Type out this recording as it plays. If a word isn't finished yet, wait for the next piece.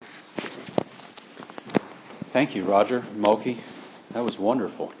Thank you, Roger Mulkey. That was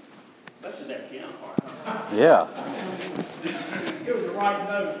wonderful. Especially that piano part. Yeah. It was the right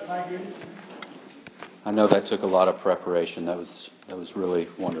note, my goodness. I know that took a lot of preparation. That was really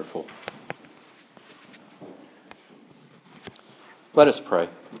wonderful. Let us pray.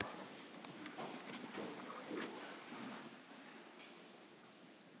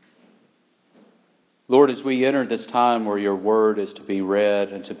 Lord, as we enter this time where your word is to be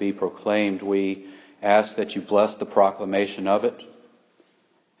read and to be proclaimed, we ask that you bless the proclamation of it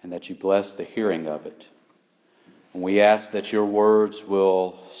and that you bless the hearing of it. And we ask that your words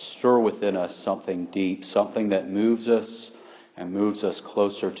will stir within us something deep, something that moves us and moves us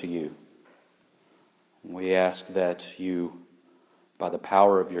closer to you. And we ask that you, by the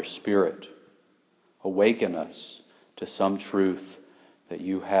power of your Spirit, awaken us to some truth that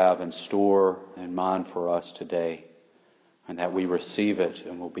you have in store and mind for us today, and that we receive it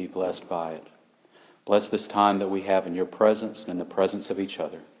and will be blessed by it. Bless this time that we have in your presence and in the presence of each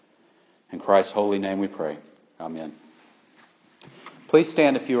other. In Christ's holy name we pray. Amen. Please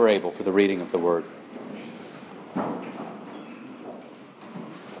stand if you are able for the reading of the word.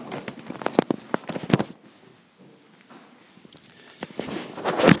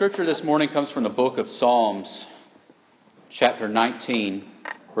 Our scripture this morning comes from the book of Psalms, chapter 19,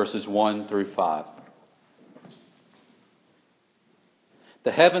 verses 1 through 5.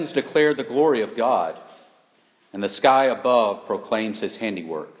 The heavens declare the glory of God, and the sky above proclaims his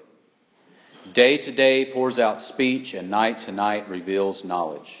handiwork. Day to day pours out speech, and night to night reveals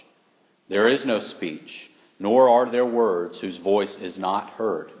knowledge. There is no speech, nor are there words whose voice is not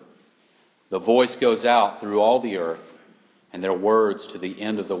heard. The voice goes out through all the earth, and their words to the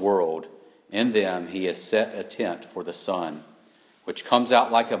end of the world. In them he has set a tent for the sun, which comes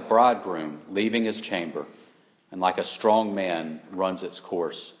out like a bridegroom leaving his chamber, and like a strong man runs its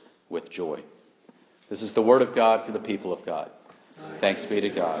course with joy. This is the word of God for the people of God. Thanks be to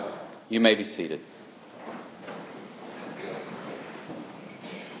God. You may be seated.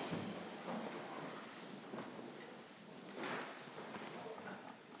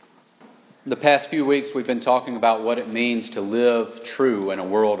 In the past few weeks, we've been talking about what it means to live true in a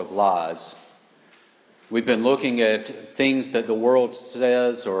world of lies. We've been looking at things that the world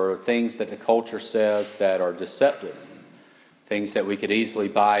says or things that the culture says that are deceptive, things that we could easily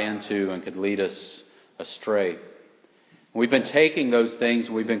buy into and could lead us astray. We've been taking those things,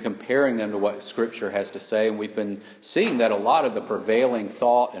 we've been comparing them to what Scripture has to say, and we've been seeing that a lot of the prevailing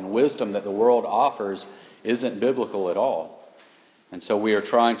thought and wisdom that the world offers isn't biblical at all. And so we are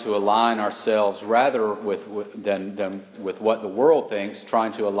trying to align ourselves rather than with what the world thinks,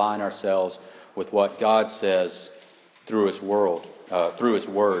 trying to align ourselves with what God says through His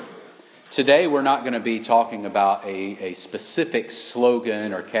Word. Today we're not going to be talking about a specific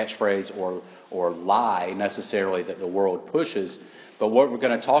slogan or catchphrase or lie necessarily that the world pushes, but what we're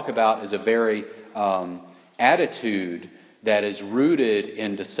going to talk about is a very attitude that is rooted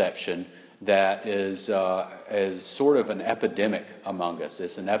in deception, that is sort of an epidemic among us.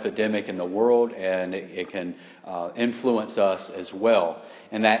 It's an epidemic in the world, and it can influence us as well.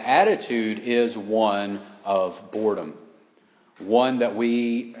 And that attitude is one of boredom. One that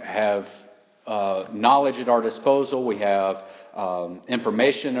we have knowledge at our disposal, we have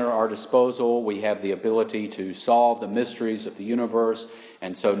information at our disposal, we have the ability to solve the mysteries of the universe,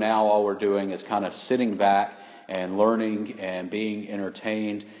 and so now all we're doing is kind of sitting back and learning and being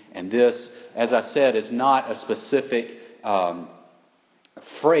entertained. And this, as I said, is not a specific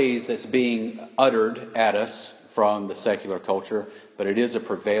phrase that's being uttered at us from the secular culture, but it is a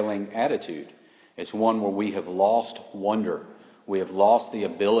prevailing attitude. It's one where we have lost wonder. We have lost the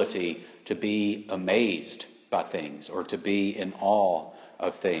ability to be amazed by things or to be in awe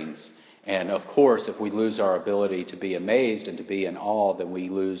of things. And of course, if we lose our ability to be amazed and to be in awe, then we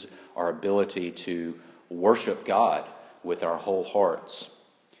lose our ability to worship God with our whole hearts.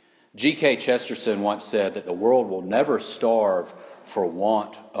 G.K. Chesterton once said that the world will never starve for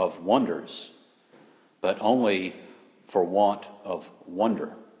want of wonders, but only for want of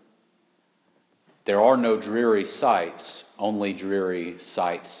wonder. There are no dreary sights, only dreary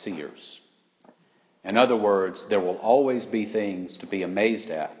sightseers. In other words, there will always be things to be amazed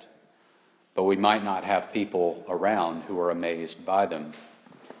at, but we might not have people around who are amazed by them.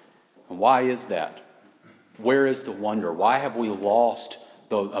 And why is that? Where is the wonder? Why have we lost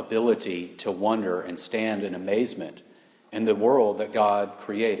the ability to wonder and stand in amazement in the world that God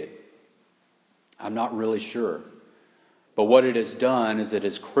created? I'm not really sure. But what it has done is it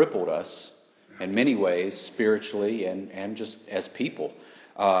has crippled us in many ways, spiritually and just as people.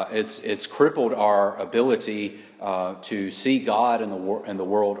 It's crippled our ability to see God in the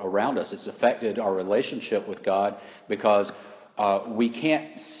world around us. It's affected our relationship with God because we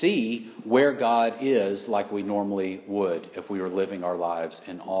can't see where God is like we normally would if we were living our lives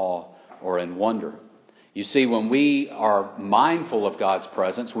in awe or in wonder. You see, when we are mindful of God's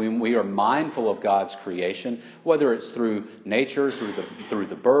presence, when we are mindful of God's creation, whether it's through nature, through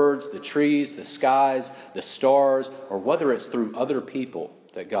the birds, the trees, the skies, the stars, or whether it's through other people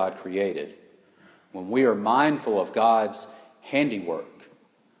that God created, when we are mindful of God's handiwork,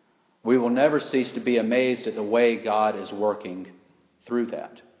 we will never cease to be amazed at the way God is working through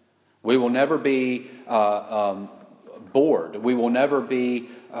that. We will never be bored. We will never be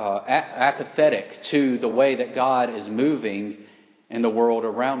apathetic to the way that God is moving in the world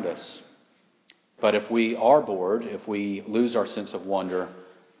around us. But if we are bored, if we lose our sense of wonder,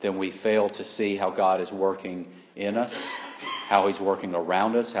 then we fail to see how God is working in us, how He's working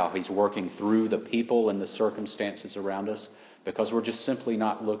around us, how He's working through the people and the circumstances around us, because we're just simply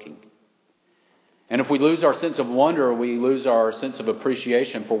not looking. And if we lose our sense of wonder, we lose our sense of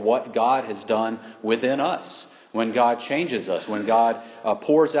appreciation for what God has done within us. When God changes us, when God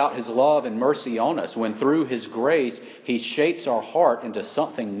pours out His love and mercy on us, when through His grace He shapes our heart into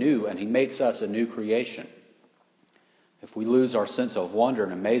something new and He makes us a new creation. If we lose our sense of wonder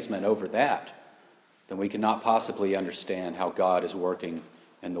and amazement over that, then we cannot possibly understand how God is working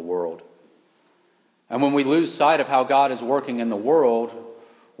in the world. And when we lose sight of how God is working in the world,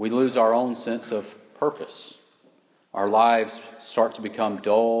 we lose our own sense of purpose. Our lives start to become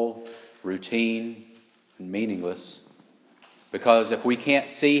dull, routine, and meaningless. Because if we can't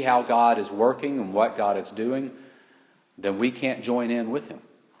see how God is working and what God is doing, then we can't join in with Him.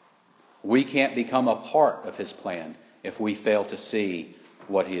 We can't become a part of His plan if we fail to see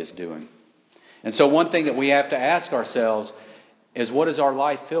what He is doing. And so one thing that we have to ask ourselves is, what does our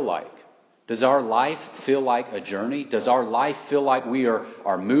life feel like? Does our life feel like a journey? Does our life feel like we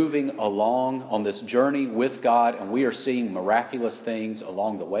are moving along on this journey with God and we are seeing miraculous things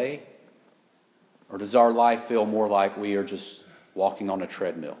along the way? Or does our life feel more like we are just walking on a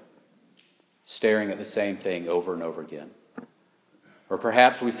treadmill, staring at the same thing over and over again? Or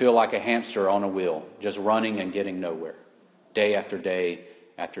perhaps we feel like a hamster on a wheel, just running and getting nowhere, day after day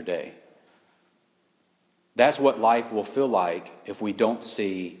after day. That's what life will feel like if we don't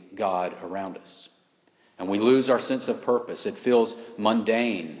see God around us. And we lose our sense of purpose. It feels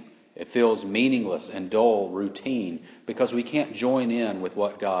mundane. It feels meaningless and dull, routine, because we can't join in with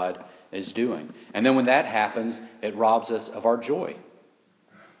what God is doing. And then when that happens, it robs us of our joy.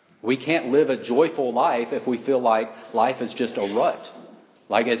 We can't live a joyful life if we feel like life is just a rut,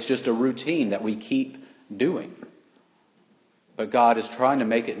 like it's just a routine that we keep doing. But God is trying to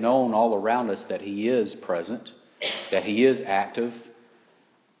make it known all around us that He is present, that He is active.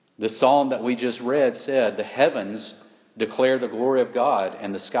 The psalm that we just read said, "The heavens declare the glory of God,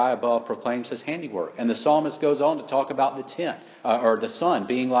 and the sky above proclaims His handiwork." And the psalmist goes on to talk about the tent, or the sun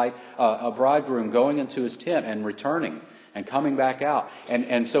being like a bridegroom going into his tent and returning and coming back out.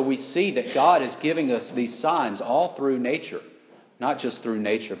 And so we see that God is giving us these signs all through nature, not just through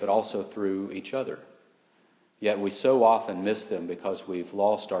nature, but also through each other. Yet we so often miss them because we've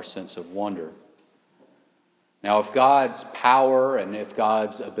lost our sense of wonder. Now, if God's power and if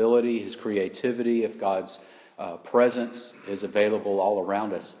God's ability, His creativity, if God's presence is available all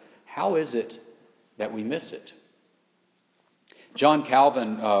around us, how is it that we miss it? John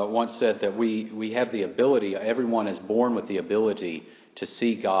Calvin once said that we have the ability, everyone is born with the ability to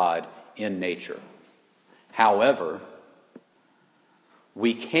see God in nature. However,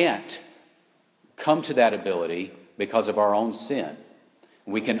 we can't come to that ability because of our own sin.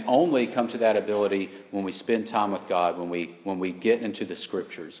 We can only come to that ability when we spend time with God, when we get into the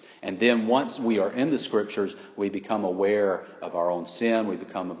Scriptures. And then once we are in the Scriptures, we become aware of our own sin, we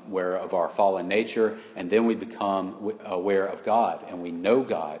become aware of our fallen nature, and then we become aware of God, and we know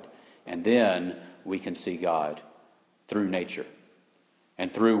God, and then we can see God through nature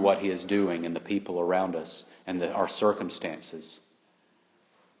and through what He is doing in the people around us and our circumstances.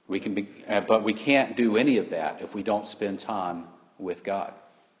 But we can't do any of that if we don't spend time with God.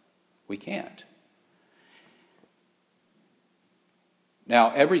 We can't.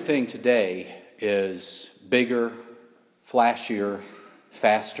 Now, everything today is bigger, flashier,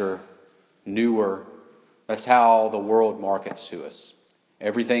 faster, newer. That's how the world markets to us.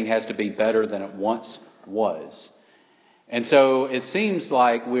 Everything has to be better than it once was. And so it seems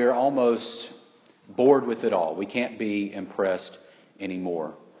like we're almost bored with it all. We can't be impressed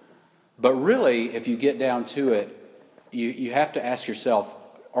anymore. But really, if you get down to it, you have to ask yourself,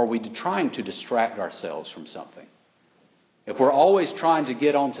 are we trying to distract ourselves from something? if we're always trying to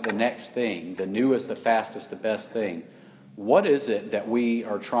get on to the next thing, the newest, the fastest, the best thing, what is it that we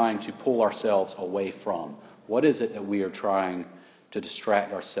are trying to pull ourselves away from? What is it that we are trying to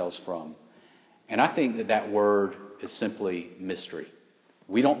distract ourselves from? And I think that that word is simply mystery.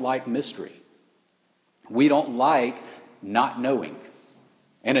 We don't like mystery. We don't like not knowing.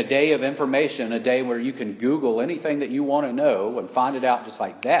 In a day of information, a day where you can Google anything that you want to know and find it out just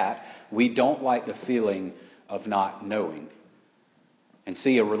like that, we don't like the feeling of not knowing. And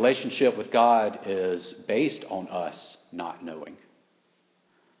see, a relationship with God is based on us not knowing.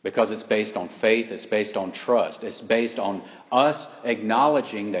 Because it's based on faith, it's based on trust, it's based on us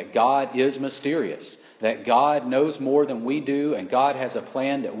acknowledging that God is mysterious, that God knows more than we do, and God has a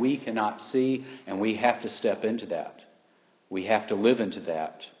plan that we cannot see, and we have to step into that. We have to live into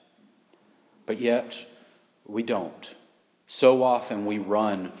that. But yet, we don't. So often we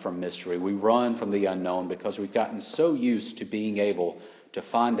run from mystery. We run from the unknown because we've gotten so used to being able to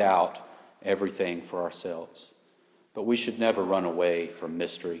find out everything for ourselves. But we should never run away from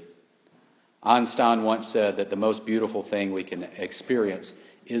mystery. Einstein once said that the most beautiful thing we can experience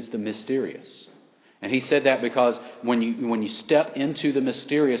is the mysterious. And he said that because when you step into the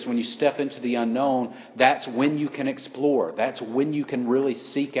mysterious, when you step into the unknown, that's when you can explore. That's when you can really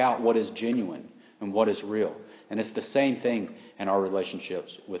seek out what is genuine and what is real. And it's the same thing in our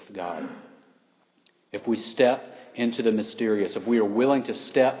relationships with God. If we step into the mysterious, if we are willing to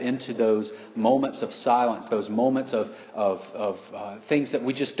step into those moments of silence, those moments of things that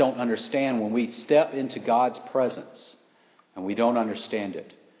we just don't understand, when we step into God's presence and we don't understand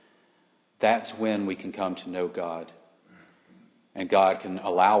it, that's when we can come to know God. And God can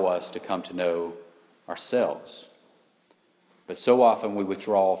allow us to come to know ourselves. But so often we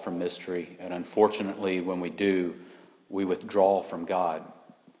withdraw from mystery, and unfortunately when we do, we withdraw from God.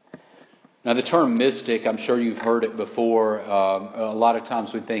 Now the term mystic, I'm sure you've heard it before. A lot of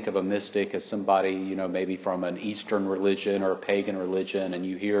times we think of a mystic as somebody, maybe from an Eastern religion or a pagan religion, and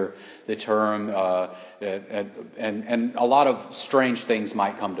you hear the term, and a lot of strange things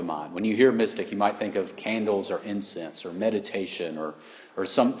might come to mind. When you hear mystic, you might think of candles or incense or meditation or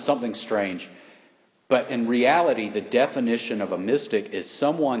something strange. But in reality, the definition of a mystic is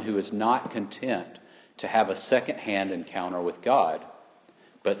someone who is not content to have a second-hand encounter with God,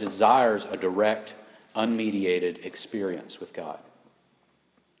 but desires a direct, unmediated experience with God.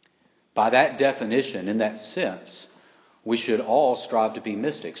 By that definition, in that sense, we should all strive to be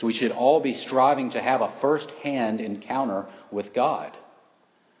mystics. We should all be striving to have a first-hand encounter with God,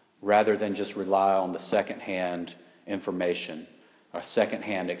 rather than just rely on the second-hand information or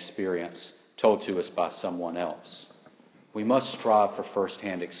second-hand experience told to us by someone else. We must strive for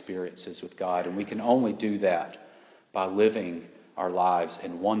first-hand experiences with God, and we can only do that by living our lives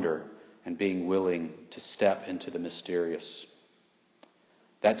in wonder and being willing to step into the mysterious.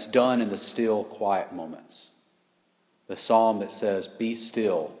 That's done in the still, quiet moments. The psalm that says, "Be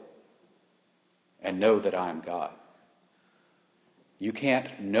still and know that I am God." You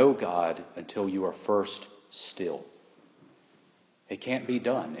can't know God until you are first still. It can't be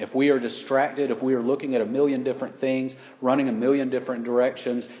done. If we are distracted, if we are looking at a million different things, running a million different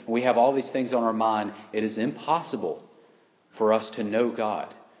directions, and we have all these things on our mind, it is impossible for us to know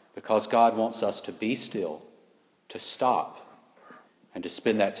God, because God wants us to be still, to stop, and to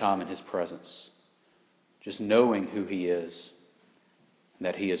spend that time in His presence, just knowing who He is and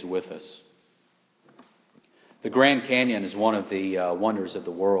that He is with us. The Grand Canyon is one of the wonders of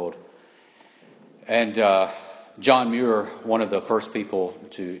the world. And John Muir, one of the first people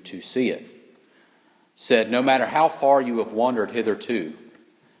to see it, said, "No matter how far you have wandered hitherto,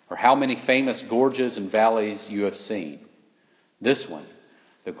 or how many famous gorges and valleys you have seen, this one,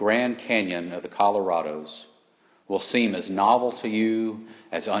 the Grand Canyon of the Colorados, will seem as novel to you,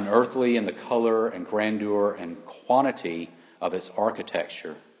 as unearthly in the color and grandeur and quantity of its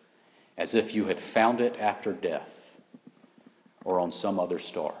architecture, as if you had found it after death or on some other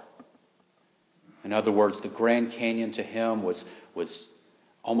star." In other words, the Grand Canyon to him was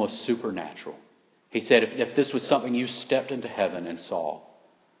almost supernatural. He said if this was something you stepped into heaven and saw,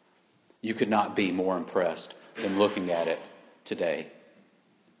 you could not be more impressed than looking at it today.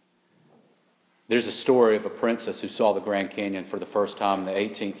 There's a story of a princess who saw the Grand Canyon for the first time in the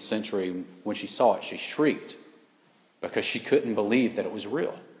 18th century. When she saw it, she shrieked because she couldn't believe that it was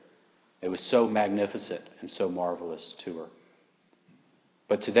real. It was so magnificent and so marvelous to her.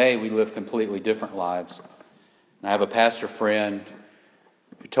 But today we live completely different lives. And I have a pastor friend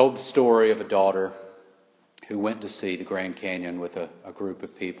who told the story of a daughter who went to see the Grand Canyon with a group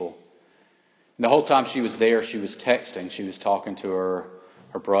of people. And the whole time she was there, she was texting. She was talking to her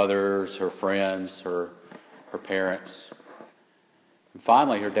brothers, her friends, her parents. And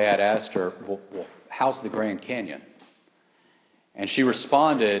finally, her dad asked her, well, how's the Grand Canyon? And she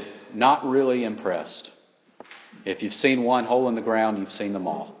responded, not really impressed. If you've seen one hole in the ground, you've seen them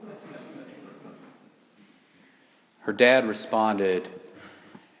all. Her dad responded,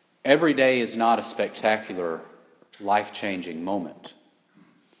 every day is not a spectacular, life-changing moment.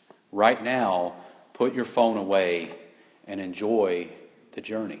 Right now, put your phone away and enjoy the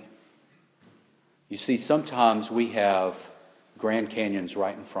journey. You see, sometimes we have Grand Canyons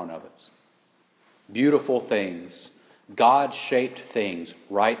right in front of us. Beautiful things, God-shaped things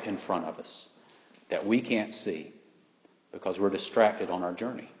right in front of us that we can't see because we're distracted on our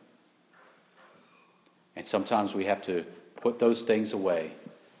journey. And sometimes we have to put those things away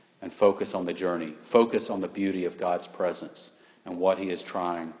and focus on the journey, focus on the beauty of God's presence and what He is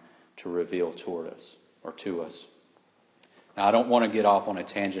trying to reveal toward us or to us. Now, I don't want to get off on a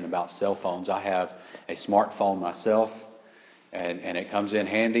tangent about cell phones. I have a smartphone myself, and it comes in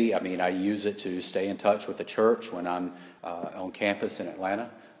handy. I mean, I use it to stay in touch with the church when I'm on campus in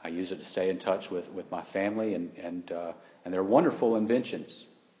Atlanta. I use it to stay in touch with my family, and they're wonderful inventions.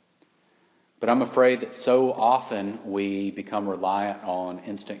 But I'm afraid that so often we become reliant on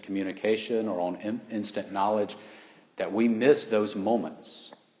instant communication or on instant knowledge that we miss those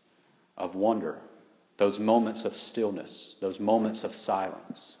moments of wonder, those moments of stillness, those moments of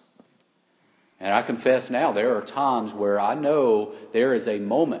silence. And I confess now, there are times where I know there is a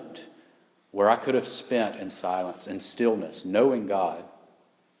moment where I could have spent in silence and stillness, knowing God.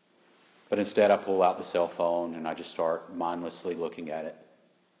 But instead I pull out the cell phone and I just start mindlessly looking at it.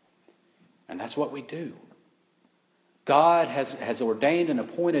 And that's what we do. God has ordained and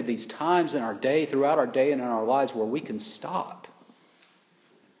appointed these times in our day, throughout our day and in our lives, where we can stop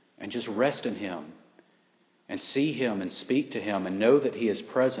and just rest in Him and see Him and speak to Him and know that He is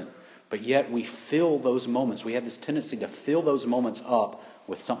present. But yet we fill those moments. We have this tendency to fill those moments up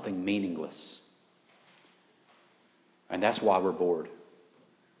with something meaningless. And that's why we're bored.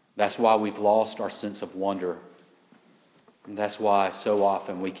 That's why we've lost our sense of wonder. And that's why so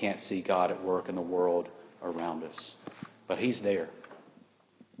often we can't see God at work in the world around us. But He's there.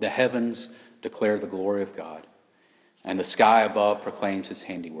 The heavens declare the glory of God, and the sky above proclaims His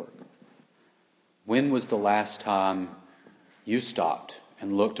handiwork. When was the last time you stopped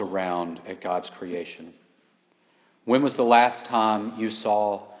and looked around at God's creation? When was the last time you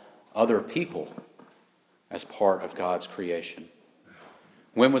saw other people as part of God's creation?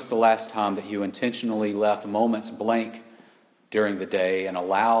 When was the last time that you intentionally left moments blank during the day and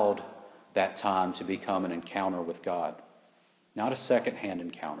allowed that time to become an encounter with God? Not a second-hand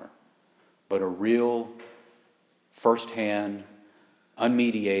encounter, but a real, first-hand,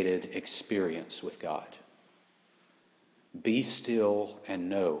 unmediated experience with God. Be still and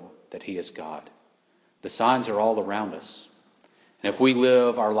know that He is God. The signs are all around us. And if we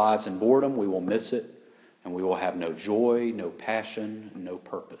live our lives in boredom, we will miss it, and we will have no joy, no passion, no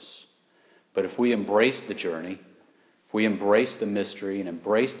purpose. But if we embrace the journey, if we embrace the mystery and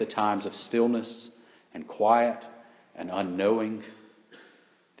embrace the times of stillness and quiet and unknowing,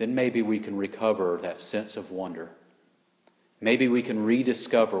 then maybe we can recover that sense of wonder. Maybe we can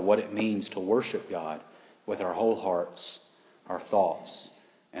rediscover what it means to worship God with our whole hearts, our thoughts,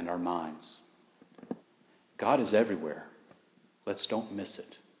 and our minds. God is everywhere. Let's don't miss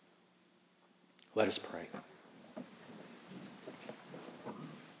it. Let us pray.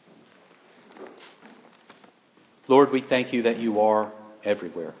 Lord, we thank You that You are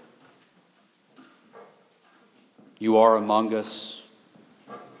everywhere. You are among us.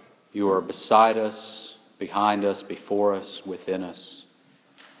 You are beside us, behind us, before us, within us.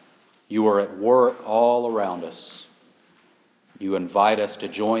 You are at work all around us. You invite us to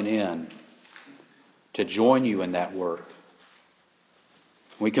join in, to join You in that work.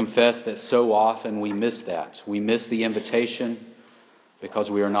 We confess that so often we miss that. We miss the invitation because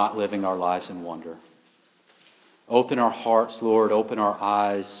we are not living our lives in wonder. Open our hearts, Lord. Open our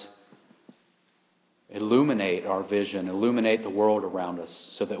eyes. Illuminate our vision. Illuminate the world around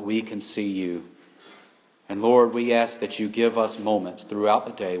us so that we can see You. And Lord, we ask that You give us moments throughout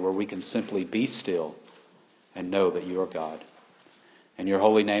the day where we can simply be still and know that You are God. In Your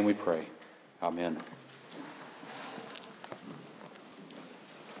holy name we pray. Amen.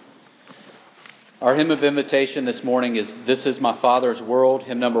 Our hymn of invitation this morning is This Is My Father's World,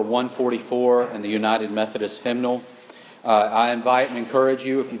 hymn number 144 in the United Methodist Hymnal. I invite and encourage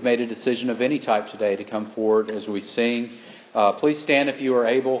you, if you've made a decision of any type today, to come forward as we sing. Please stand if you are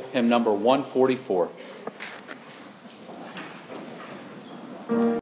able, hymn number 144.